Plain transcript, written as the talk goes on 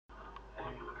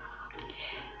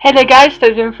Hey there guys,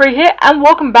 Stone3 here, and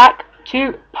welcome back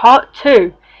to part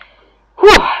 2.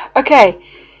 Whew, okay,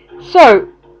 so,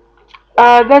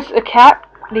 there's a cat,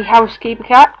 the housekeeper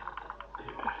cat.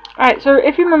 Alright, so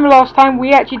if you remember last time,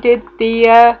 we actually did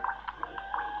the,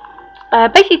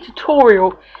 basic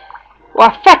tutorial,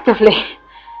 well, effectively,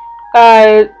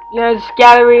 this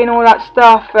gallery and all that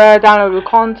stuff, downloadable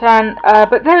content,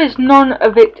 but there is none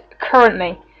of it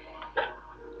currently.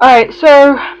 Alright,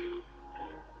 so...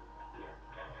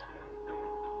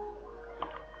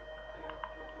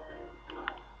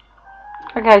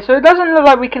 Okay, so it doesn't look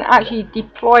like we can actually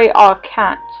deploy our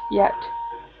cat yet.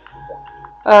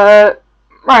 Right,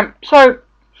 so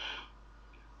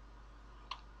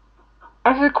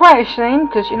that's quite a shame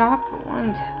because I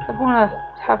want to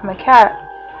have my cat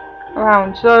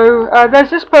around. So there's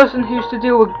this person who used to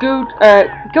deal with guild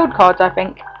cards, I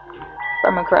think, if I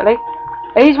remember correctly.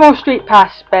 He's more street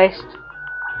pass based.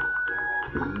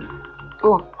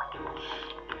 Oh.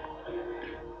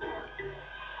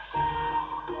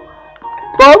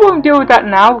 But I won't deal with that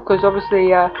now because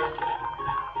obviously,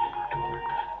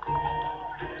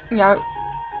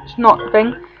 it's not the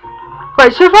thing.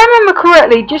 Right, so if I remember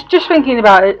correctly, just thinking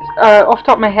about it, off the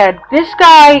top of my head, this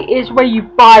guy is where you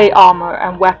buy armor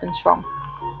and weapons from.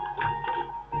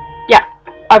 Yeah,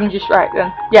 I'm just right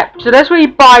then. Yeah, so that's where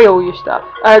you buy all your stuff.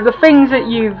 The things that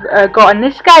you've got, and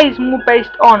this guy is more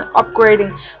based on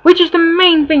upgrading, which is the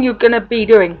main thing you're going to be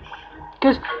doing.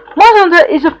 Because Monster Hunter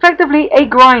is effectively a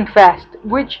grind fest,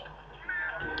 which,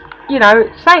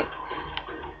 it's like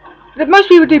that most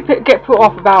people do get put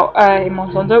off about in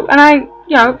Monster Hunter, and I,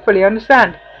 fully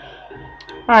understand.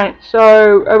 Right,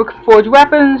 so we can forge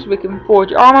weapons, we can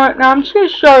forge armor. Now I'm just going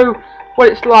to show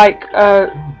what it's like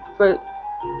for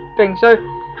things. So,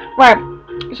 right,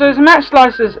 so there's the match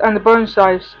slicers and the bone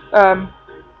size.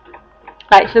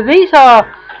 Right, so these are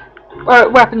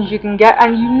weapons you can get,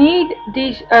 and you need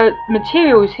these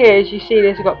materials here. As you see,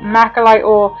 there's got macrolite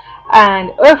ore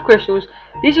and earth crystals.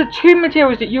 These are two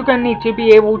materials that you're going to need to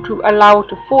be able to allow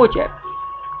to forge it.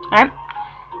 Right?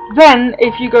 Then,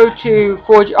 if you go to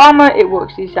forge armor, it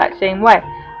works the exact same way.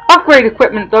 Upgrade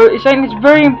equipment, though, is something that's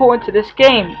very important to this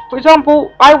game. For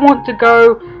example, I want to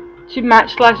go to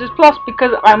Match Slicers Plus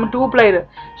because I'm a dual blader.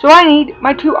 So I need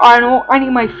my 2 iron ore, I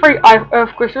need my 3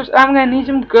 earth crystals, and I'm going to need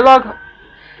some glue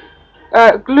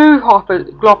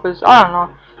gloppers, I don't know.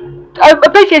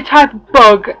 Basically a type of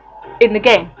bug in the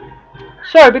game.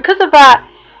 So, because of that,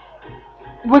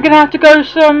 we're going to have to go a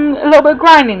little bit of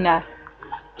grinding there.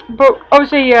 But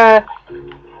obviously,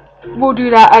 we'll do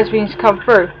that as things come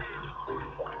through.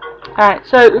 Alright,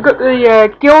 so we've got the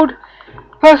guild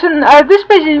person. This is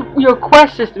basically your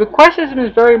quest system. The quest system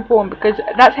is very important because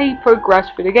that's how you progress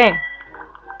through the game.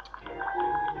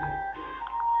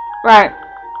 Right.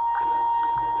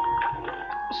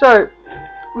 So,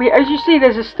 as you see,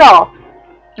 there's a star.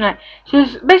 Right. So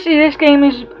basically, this game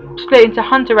is split into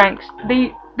hunter ranks.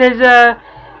 There's the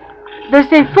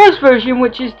first version,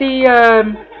 which is the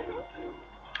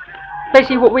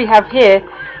basically what we have here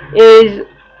is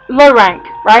low rank,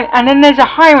 right? And then there's a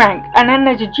high rank, and then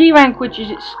there's a G rank, which is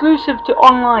exclusive to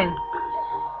online.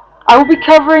 I will be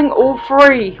covering all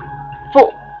three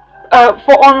for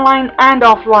online and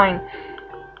offline,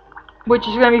 which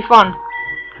is going to be fun.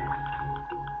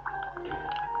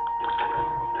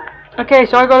 Okay,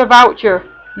 so I got a voucher.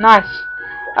 Nice.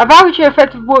 A voucher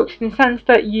effectively works in the sense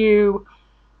that you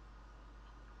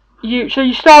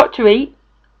start to eat.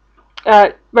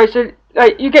 Right, so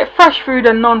you get fresh food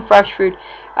and non-fresh food,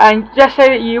 and just say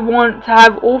that you want to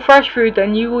have all fresh food,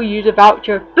 then you will use a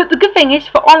voucher. But the good thing is,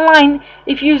 for online,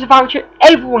 if you use a voucher,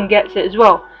 everyone gets it as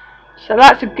well. So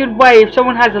that's a good way. If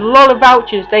someone has a lot of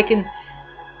vouchers, they can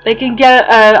get.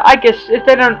 I guess if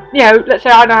they don't, let's say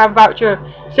I don't have a voucher.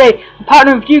 Say I'm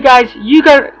partnering with you guys. You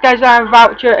guys don't have a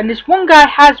voucher, and this one guy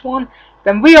has one.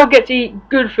 Then we all get to eat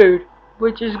good food,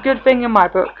 which is a good thing in my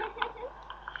book.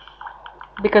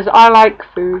 Because I like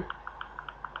food.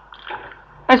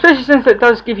 Especially since it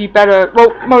does give you better,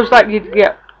 well, most likely to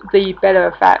get the better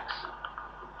effects.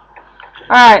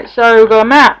 Alright, so we've got a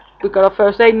map, we've got our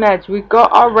first aid meds, we've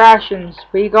got our rations,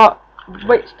 we got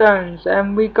whetstones,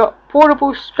 and we got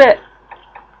portable spit.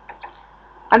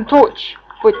 And torch,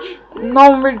 which no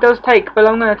one really does take, but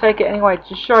I'm going to take it anyway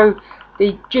to show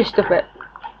the gist of it.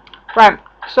 Right,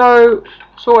 so,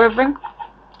 sort everything.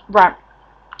 Right.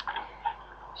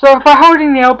 So by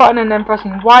holding the L button and then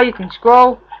pressing Y, you can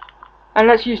scroll. And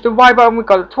let's use the Y button. We've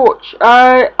got a torch.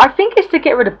 I think it's to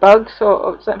get rid of bugs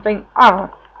or something. I don't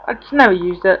know. I just never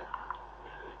used it.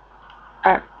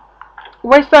 Alright.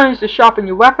 Whetstone is to sharpen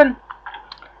your weapon.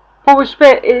 Portable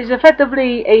spit is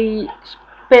effectively a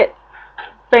spit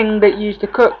thing that you use to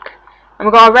cook And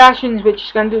we've got our rations, which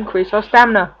is going to increase our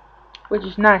stamina, which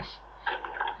is nice.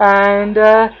 And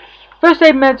first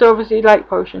aid meds are obviously like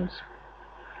potions,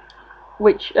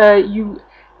 which you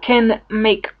can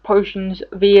make potions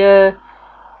via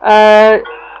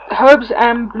herbs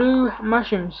and blue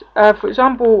mushrooms. For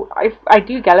example, if I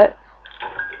do get it,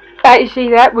 you see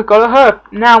that we've got a herb.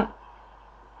 Now,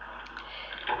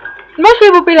 most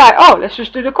people will be like, oh, let's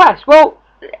just do the quest. Well,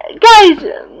 guys,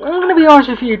 I'm going to be honest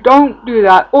with you, don't do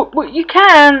that. Or, well, you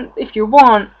can if you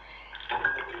want.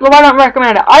 Well, I don't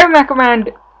recommend it. I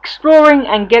recommend exploring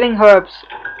and getting herbs.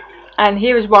 And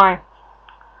here is why.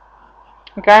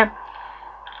 Okay?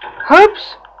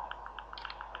 Herbs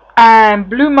and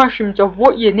blue mushrooms are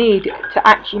what you need to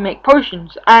actually make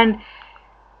potions. And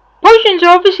potions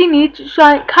obviously need to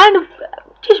like, kind of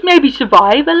just maybe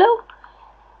survive a little.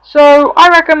 So I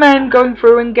recommend going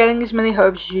through and getting as many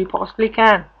herbs as you possibly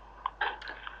can.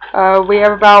 We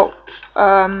have about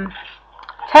 10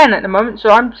 at the moment, so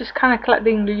I'm just kind of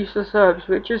collecting the useless herbs,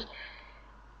 which is,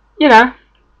 you know,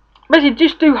 basically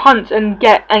just do hunts and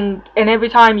get, and every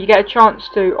time you get a chance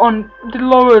to, on the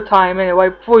lower time anyway,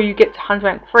 before you get to hunt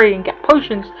rank 3 and get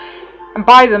potions and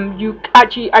buy them, you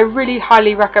actually, I really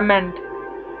highly recommend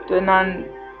doing that.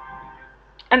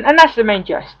 And that's the main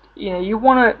gist. You know, you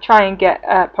want to try and get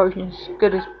potions as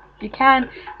good as you can,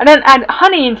 and then add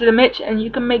honey into the mix, and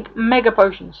you can make mega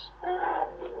potions.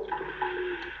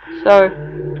 So,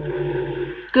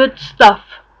 good stuff.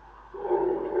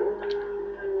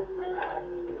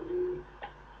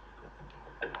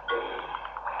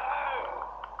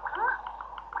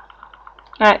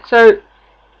 Alright, so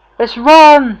let's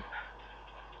run.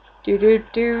 Do do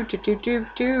do do do do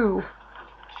do.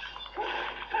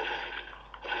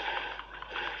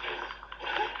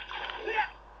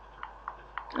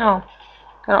 Oh,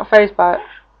 they're not phased by it.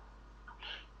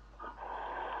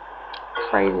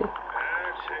 Crazy.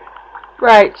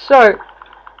 Right, so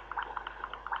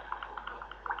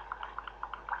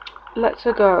let's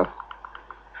go.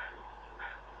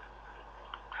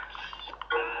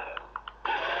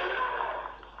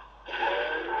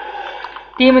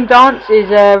 Demon Dance is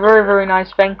a very, very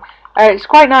nice thing. It's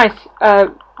quite nice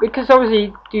because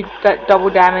obviously you do that double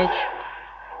damage,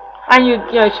 and you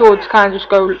know, swords kind of just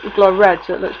glow red,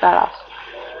 so it looks badass.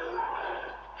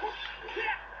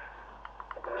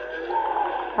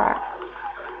 Right.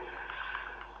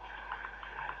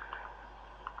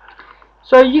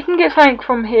 So you can get something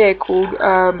from here called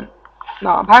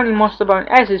no, apparently Monster Bone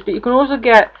S's, but you can also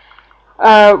get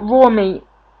raw meat.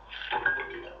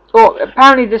 Or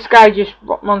apparently this guy just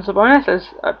Monster Bone S's.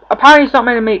 Apparently it's not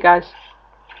made of meat, guys.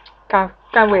 Kind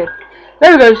of weird.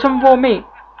 There we go, some raw meat.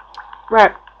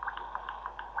 Right.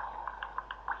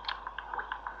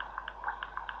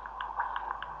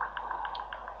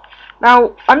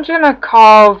 Now, I'm just going to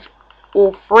carve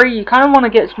all 3. You kind of want to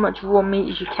get as much raw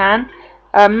meat as you can.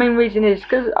 Main reason is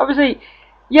because, obviously,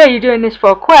 yeah, you're doing this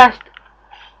for a quest,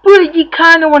 but you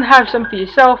kind of want to have some for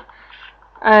yourself.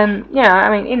 Yeah, I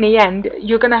mean, in the end,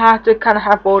 you're going to have to kind of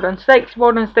have boiled on steaks.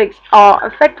 Boiled on steaks are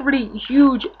effectively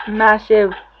huge,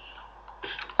 massive.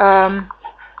 They're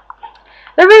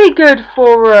really good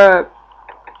for,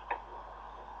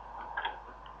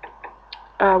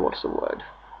 what's the word?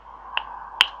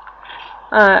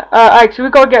 Alright, so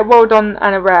we've got to get well done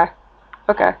and a rare.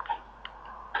 Okay.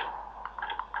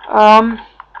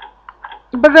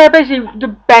 But they're basically the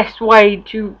best way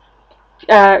to,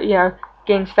 you know,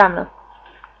 gain stamina.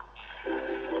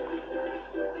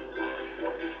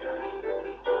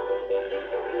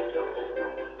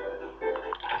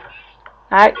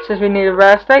 Alright, says we need a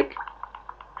rare steak.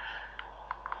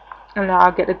 And now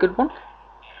I'll get a good one.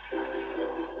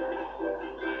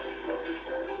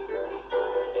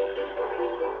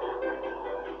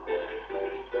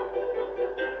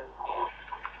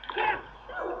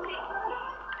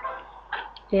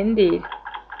 Indeed.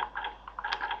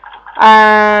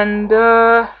 And,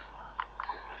 yeah,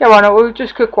 why not? We'll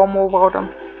just cook one more well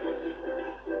done.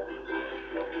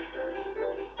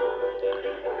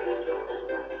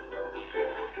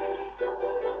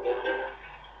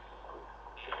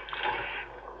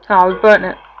 Oh, we burnt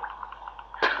it.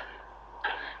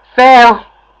 Fail!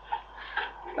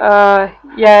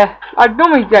 Yeah, I'd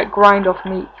normally get grind off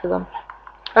meat for them.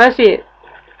 Let's see it.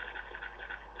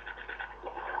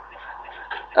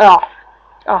 Oh,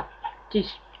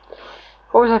 jeez.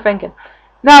 What was I thinking?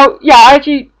 Now, yeah,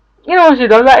 actually, you know, honestly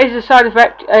though, that is a side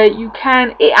effect.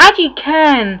 It actually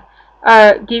can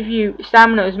give you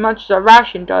stamina as much as a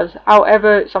ration does.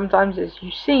 However, sometimes, as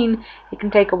you've seen, it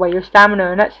can take away your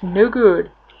stamina, and that's no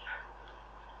good.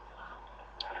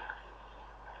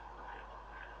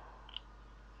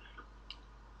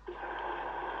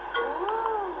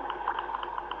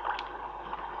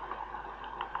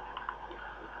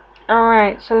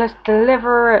 Alright, so let's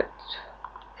deliver it.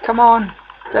 Come on.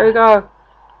 There we go.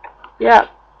 Yeah.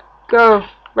 Go.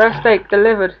 Rare steak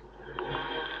delivered.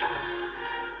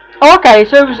 Oh, okay,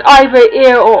 so it was either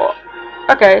here or...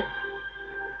 Okay.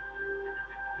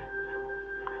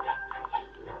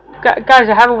 Guys,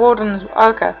 I have a well done...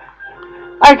 Okay.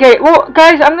 Okay, well,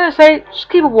 guys, I'm gonna say, just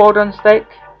keep a well done steak.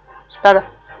 It's better.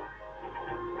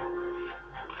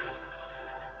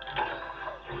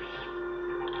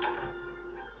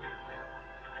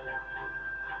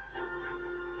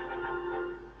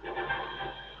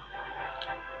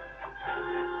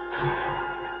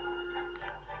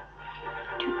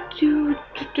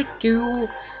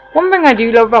 One thing I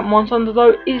do love about Monster Hunter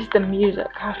though is the music.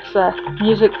 I have to say,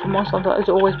 music for Monster Hunter has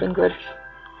always been good.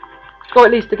 Or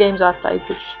at least the games I've played,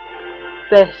 which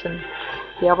this and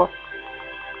the other.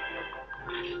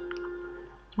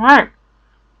 Right.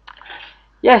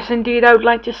 Yes, indeed, I would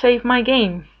like to save my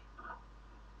game.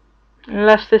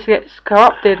 Unless this gets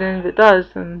corrupted, and if it does,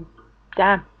 then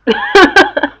damn.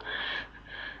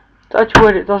 Touch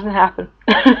wood, it doesn't happen.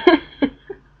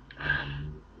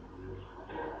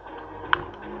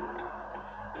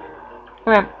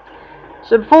 Okay.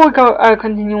 So before we go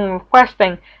continue on with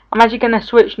questing, I'm actually going to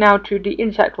switch now to the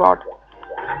insect rod.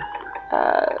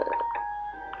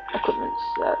 Equipment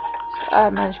set,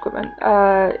 manage equipment,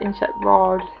 insect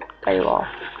rod, there you are.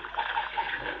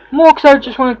 More because I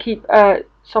just want to keep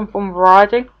some form of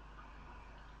variety.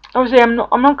 Obviously, I'm not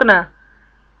gonna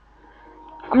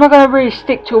really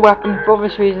stick to a weapon for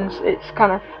obvious reasons. It's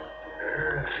kind of,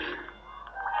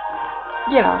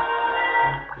 you know,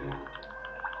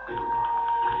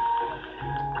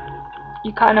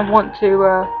 you kind of want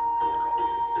to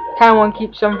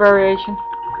keep some variation.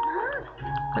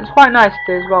 And it's quite nice to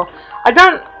do as well. I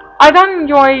don't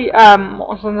enjoy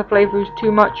Monster Hunter playthroughs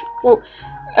too much. Well,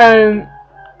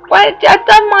 I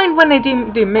don't mind when they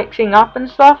do mixing up and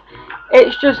stuff.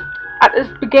 It's just at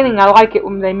the beginning I like it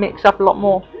when they mix up a lot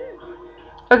more.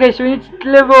 Okay, so we need to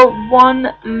deliver 1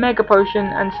 Mega Potion,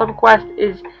 and subquest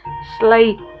is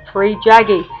Slay 3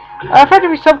 Jaggy.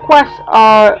 Effectively, subquests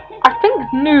are, I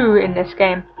think, new in this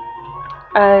game.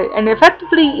 And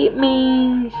effectively it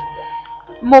means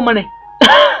more money.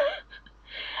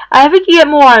 I think you get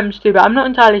more items too, but I'm not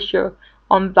entirely sure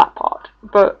on that part.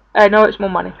 But I know it's more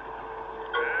money.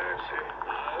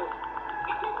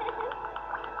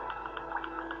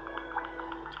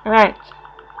 Right.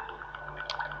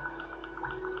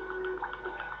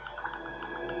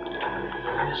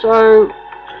 So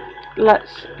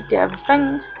let's get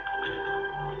everything.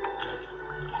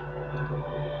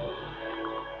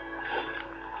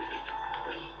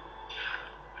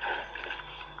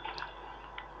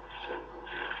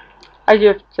 I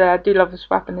do love this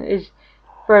weapon. It is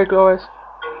very glorious.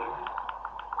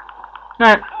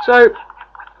 Right, so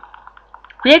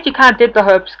we actually kind of did the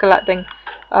herbs collecting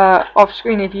off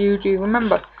screen, if you do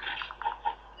remember.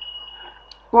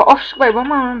 Well, wait, what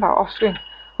am I remembering about off screen?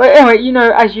 But anyway, you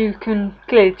know, as you can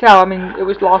clearly tell, I mean, it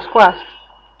was last quest.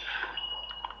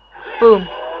 Boom.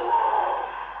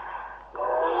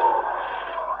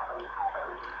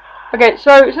 Okay,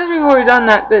 so since we've already done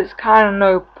that, there's kind of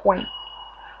no point.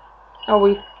 Oh,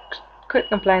 we quit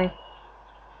complaining.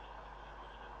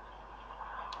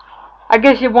 I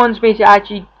guess it wants me to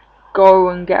actually go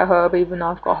and get a herb, even though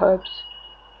I've got herbs.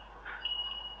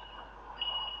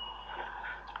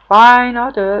 Fine,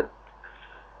 I'll do it.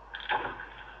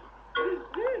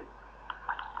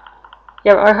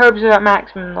 Yeah, but my herbs are at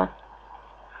maximum though.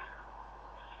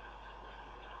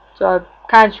 So I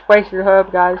kind of just wasted a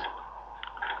herb, guys.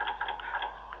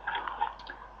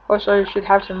 Also, you should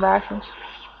have some rations.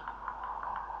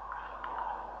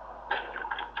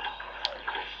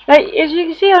 Now, as you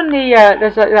can see on the,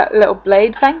 there's like that little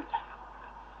blade thing.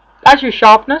 That's your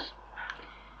sharpness.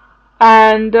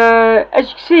 And as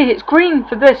you can see, it's green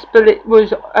for this, but it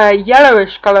was a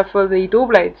yellowish colour for the door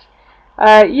blades.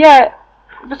 Yeah,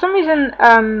 for some reason,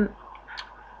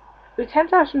 they tend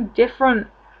to have some different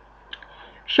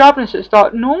sharpness at the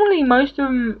start. Normally, most of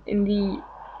them in the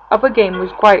other game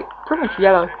was pretty much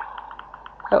yellow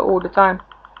all the time.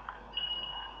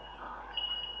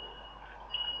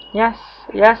 Yes,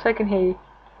 yes, I can hear you.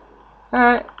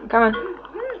 Alright, come on.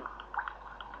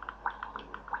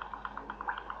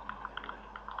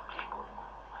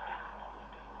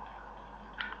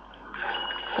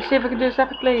 Let's see if I can do this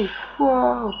epically.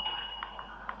 Whoa.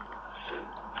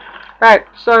 Right,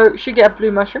 so should get a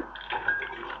blue mushroom.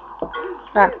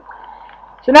 Right.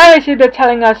 So now they see they're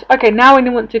telling us, okay, now we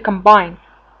want to combine.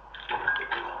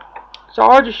 So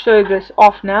I'll just show this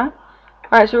off now.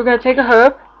 Alright, so we're going to take a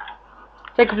herb,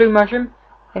 take a blue mushroom,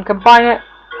 and combine it,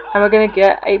 and we're going to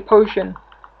get a potion.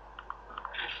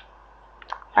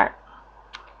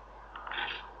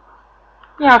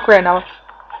 Yeah, I'll create another.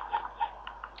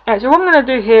 Alright, so what I'm going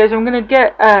to do here is I'm going to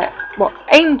get, well,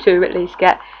 aim to at least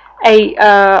get 8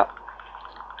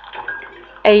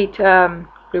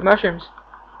 blue mushrooms.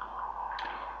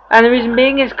 And the reason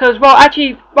being is because, well,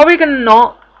 actually, probably going to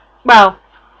not, well,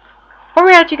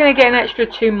 probably actually going to get an extra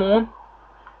 2 more.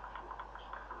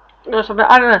 Or something,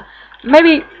 I don't know.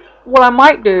 Maybe what I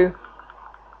might do,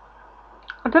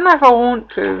 I don't know if I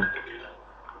want to.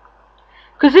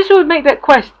 Because this would make that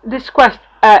quest,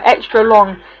 extra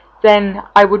long than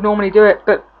I would normally do it,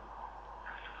 but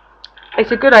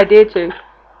it's a good idea to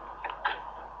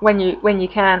when you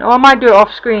can. Or I might do it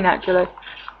off screen actually.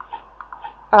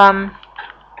 Not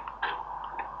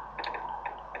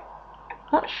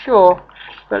sure,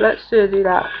 but let's do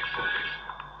that.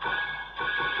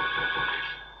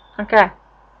 Okay.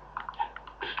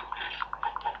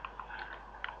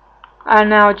 And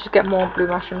now I'll just get more blue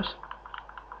mushrooms.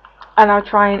 And I'll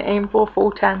try and aim for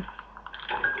full 10.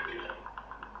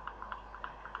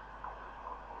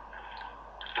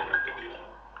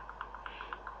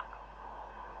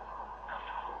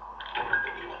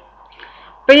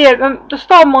 But yeah, the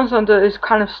start of Monster Hunter is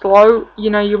kind of slow. You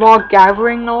know, you are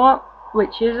gathering a lot,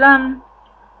 which is I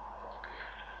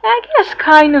guess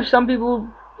kind of some people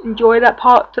enjoy that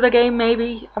part to the game.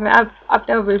 Maybe. I mean, I've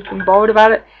never really been bothered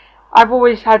about it. I've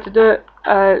always had to do it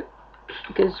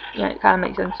because you know it kind of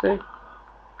makes sense too.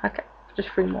 Okay, just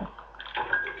 3 more.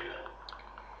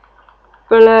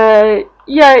 But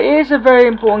yeah, it is a very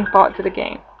important part to the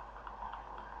game.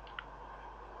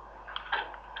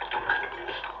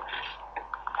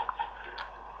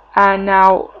 And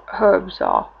now herbs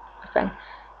are a thing.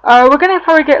 We're gonna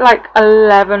probably get like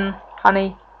 11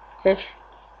 honey-ish.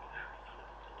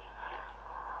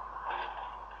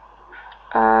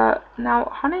 Now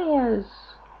honey is...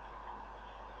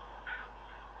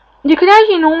 You can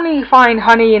actually normally find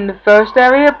honey in the first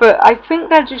area, but I think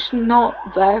they're just not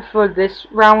there for this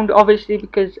round, obviously,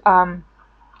 because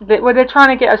they're trying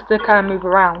to get us to kind of move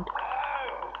around.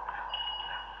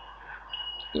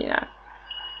 Yeah.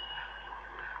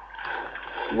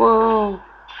 Whoa.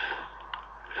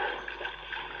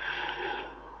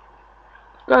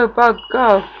 Go, bug,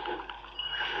 go.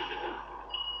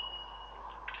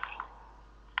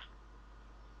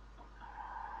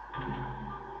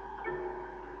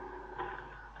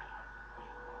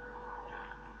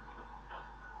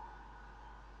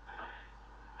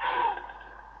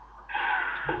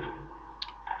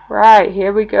 Right,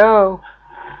 here we go.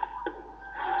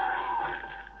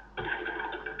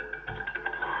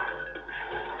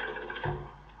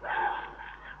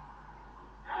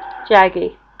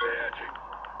 Jaggy.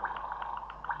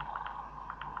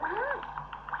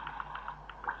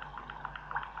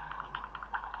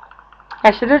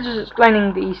 Yeah, so they're just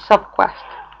explaining the sub-quest.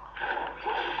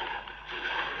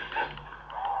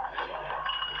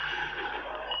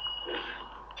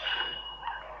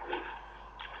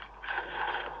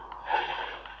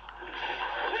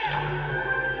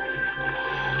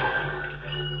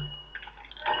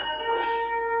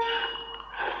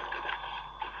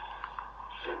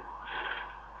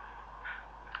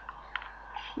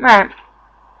 Right.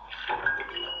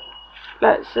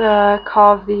 Let's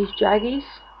carve these jaggies.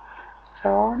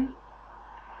 Ferrari.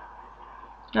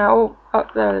 Oh,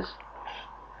 up there's.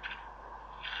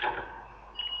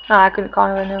 Oh, I couldn't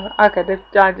carve another. Okay,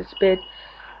 they've disappeared.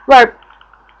 Right.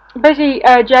 Basically,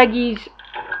 jaggies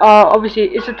are obviously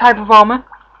it's a type of armor.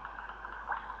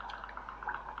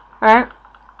 Right.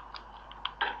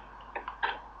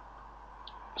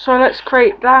 So let's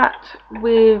create that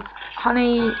with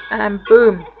honey and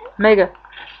boom, mega.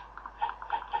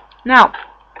 Now,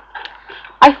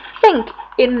 I think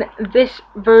in this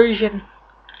version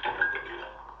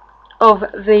of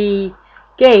the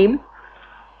game,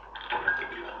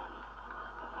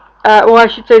 or I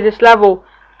should say this level,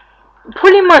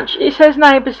 pretty much it says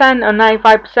 90% or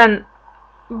 95%,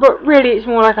 but really it's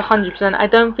more like 100%. I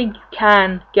don't think you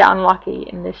can get unlucky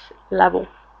in this level.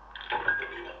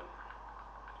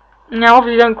 Now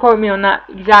obviously don't quote me on that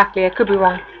exactly, I could be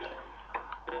wrong.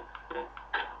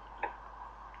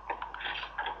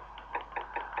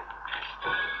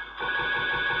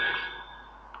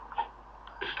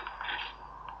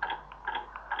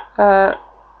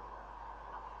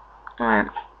 Alright.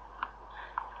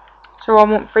 So I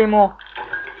want 3 more.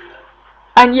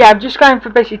 And yeah, I'm just going for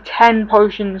basically 10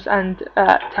 potions and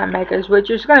 10 megas, which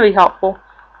is going to be helpful.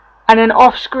 And then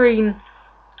off screen,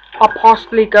 I'll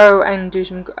possibly go and do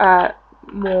some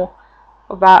more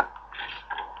of that.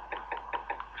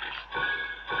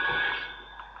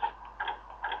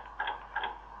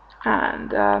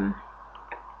 And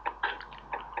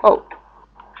oh,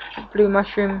 blue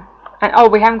mushroom. And oh,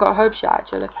 we haven't got a herb shot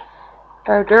actually.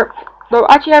 Derp. Though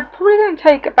actually I'm probably going to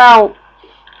take about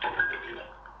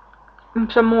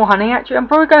some more honey. Actually I'm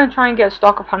probably going to try and get a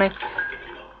stock of honey.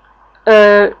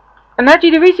 And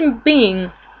actually the reason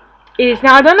being is,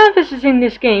 now I don't know if this is in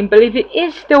this game, but if it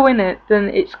is still in it, then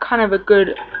it's kind of a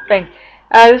good thing.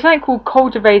 There's something called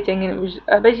cultivating, and it was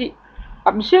basically,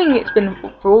 I'm assuming it's been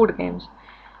for all the games.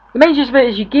 The main gist of it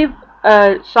is you give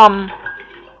some,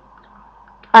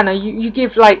 I don't know, you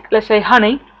give, like, let's say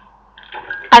honey,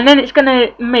 and then it's gonna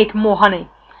make more honey.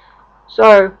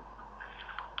 So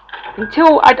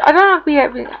until I don't know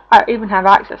if we even have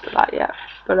access to that yet,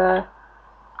 but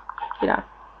you know,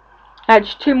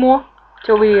 just 2 more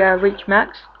till we reach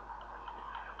max.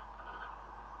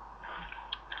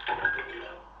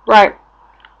 Right.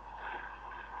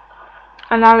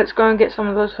 And now let's go and get some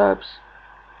of those herbs.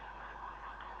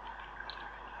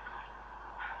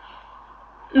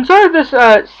 And sorry if this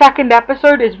second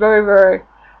episode is very, very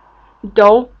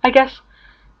dull, I guess.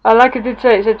 Like I did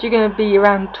say, it's actually going to be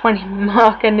around 20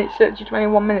 mark, and it's actually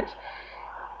 21 minutes.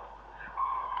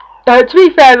 To be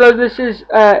fair though, this is,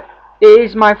 it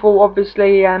is my fault,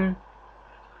 obviously,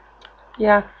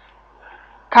 yeah,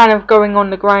 kind of going on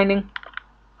the grinding.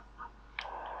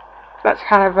 That's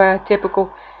kind of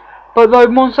typical. But though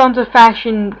Monsanto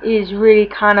fashion is really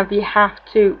kind of, you have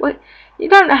to, well, you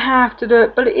don't have to do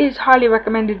it, but it is highly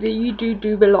recommended that you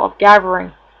do a lot of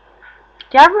gathering.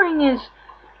 Gathering is,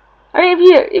 I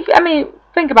mean,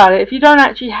 think about it. If you don't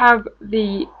actually have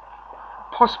the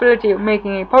possibility of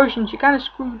making any potions, you kind of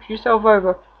screw yourself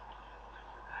over.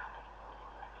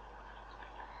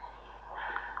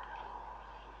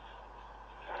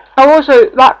 Oh, also,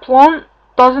 that plant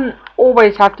doesn't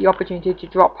always have the opportunity to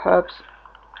drop herbs.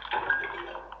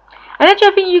 And actually,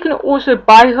 I think you can also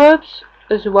buy herbs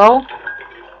as well,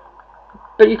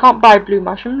 but you can't buy blue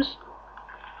mushrooms.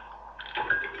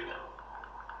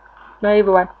 No,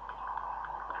 either way.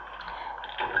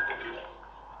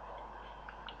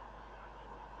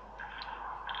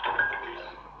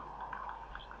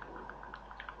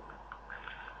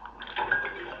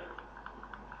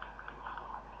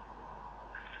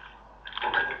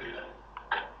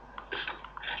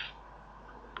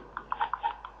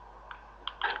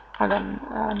 Hold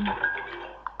on,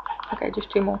 okay, just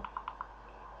 2 more.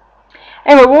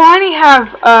 Anyway, we'll only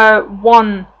have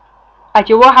 1.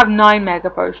 Actually, we'll have 9 mega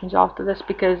potions after this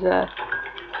because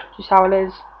just how it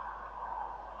is.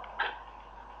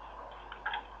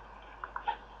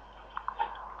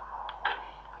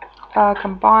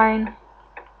 Combine.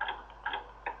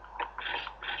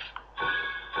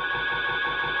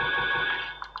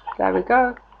 There we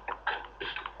go.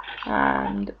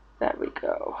 And there we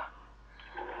go.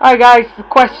 Alright guys, the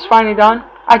quest is finally done.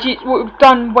 Actually, it was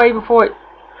done way before it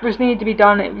was needed to be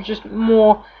done. It was just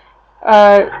more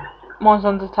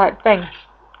Monsanto type thing.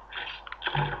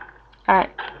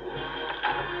 Alright.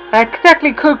 I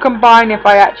technically could combine if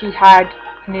I actually had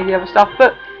any of the other stuff,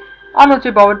 but I'm not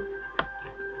too bothered.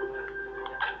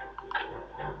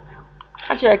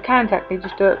 Actually, I can technically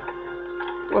just do it.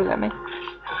 Will it let me?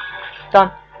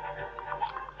 Done.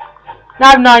 Now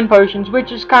I have 9 potions,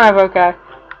 which is kind of okay.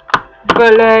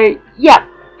 But, yeah.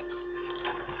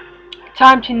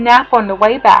 Time to nap on the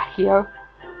way back, yo.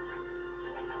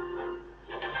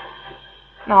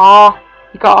 Aw,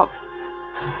 you got up.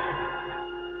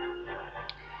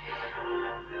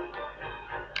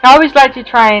 I always like to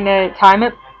try and time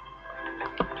it.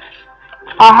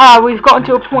 Aha, we've gotten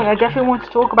to a point I definitely want to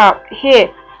talk about here.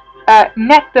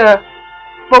 Nectar,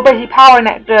 well, basically power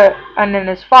nectar, and then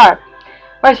there's fire.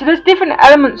 Right, so there's different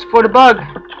elements for the bug,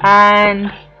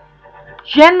 and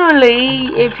generally,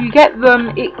 if you get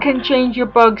them, it can change your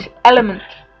bug's element.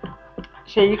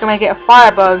 So you can make it a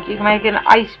fire bug, you can make it an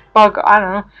ice bug, I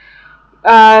don't know.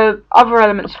 Other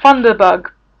elements, thunder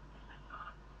bug,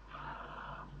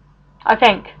 I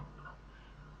think.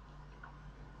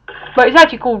 But it's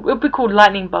actually called, it'll be called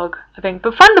lightning bug, I think.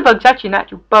 But thunder bug's actually an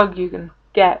actual bug you can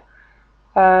get.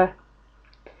 Trying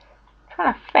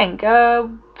to think,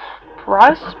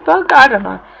 price bug? I don't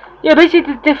know. Yeah,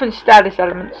 basically the different status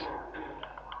elements.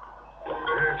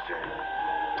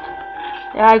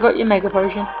 Yeah, I got your mega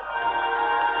potion.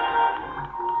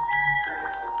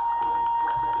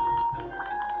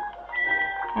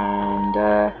 And,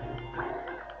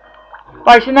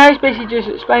 right, so now it's basically just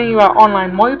explaining about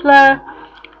online multiplayer.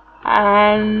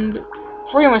 And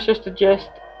pretty much just the gist.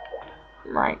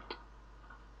 Right.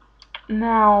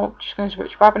 Now, just going to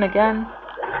switch weapon again.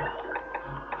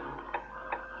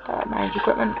 Manage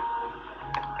equipment.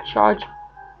 Charge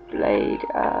blade.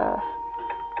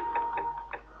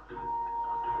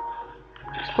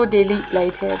 It's called the elite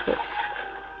blade here, but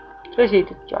it's basically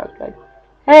the charge blade.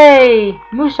 Hey,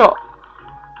 Musou.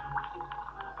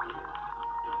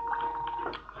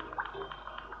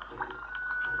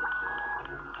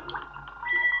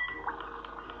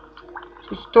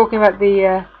 which is talking about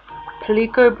the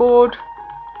Palico board,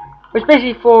 which is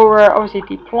basically for obviously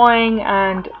deploying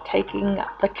and taking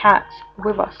the cats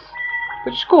with us,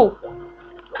 which is cool.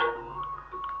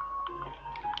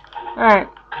 Alright,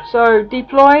 so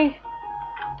deploy.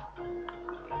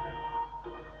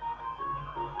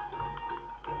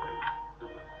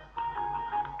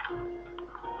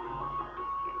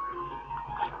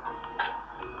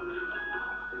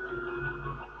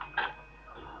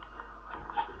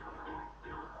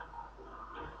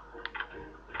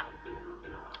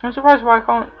 I'm surprised why I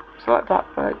can't select that,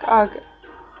 but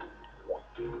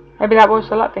maybe that was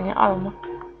selecting it, I don't know.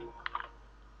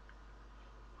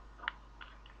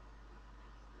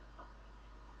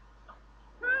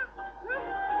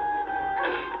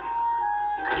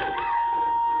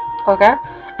 Okay.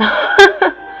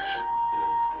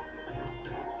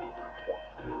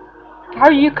 How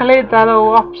you cleared that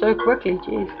all up so quickly,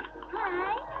 jeez.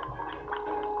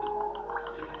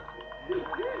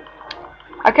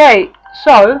 Okay,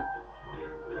 so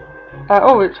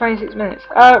oh, it's 26 minutes.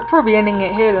 Probably ending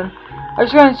it here then. I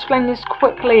was going to explain this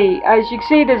quickly. As you can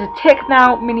see, there's a tick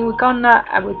now, meaning we've gone that,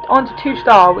 and we're on to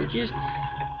 2-star, which is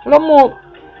a lot more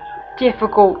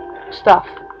difficult stuff.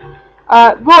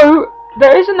 Though,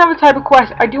 there is another type of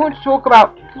quest I do want to talk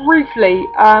about briefly.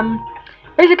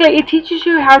 Basically, it teaches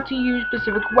you how to use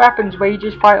specific weapons where you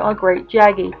just fight on a Great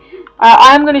Jaggy.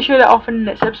 I am going to show that off in the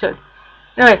next episode.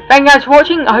 Anyway, thank you guys for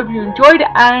watching. I hope you enjoyed,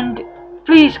 and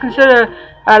please consider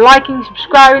liking,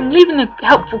 subscribing, leaving a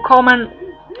helpful comment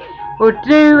will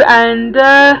do, and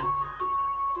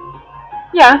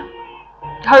yeah,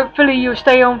 hopefully you'll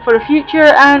stay on for the future,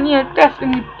 and yeah,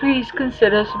 definitely please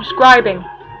consider subscribing.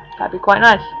 That'd be quite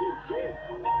nice.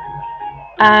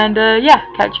 And yeah,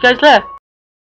 catch you guys later.